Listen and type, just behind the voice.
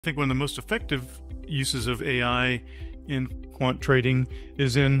I think one of the most effective uses of AI in quant trading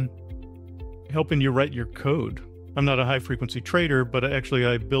is in helping you write your code. I'm not a high-frequency trader, but actually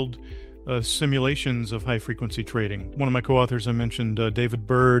I build simulations of high-frequency trading. One of my co-authors I mentioned, David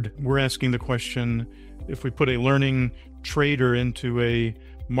Bird, we're asking the question, if we put a learning trader into a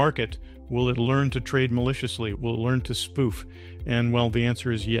market, will it learn to trade maliciously? Will it learn to spoof? And well, the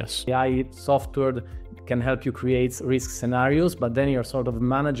answer is yes. AI software can help you create risk scenarios, but then you're sort of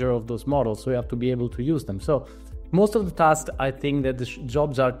manager of those models, so you have to be able to use them. So most of the tasks, I think that the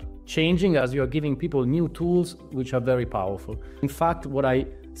jobs are changing as you are giving people new tools, which are very powerful. In fact, what I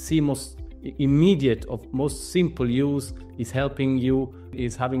see most immediate of most simple use is having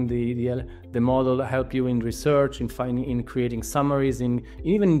the model help you in research, in creating summaries, in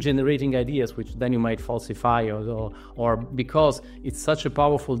even generating ideas, which then you might falsify or because it's such a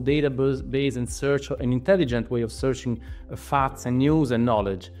powerful database and search, an intelligent way of searching facts and news and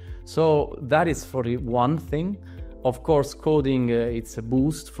knowledge. So that is for the one thing. Of course, coding, it's a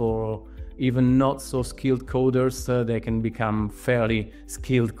boost for even not so skilled coders. They can become fairly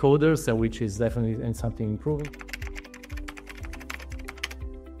skilled coders, which is definitely something improving.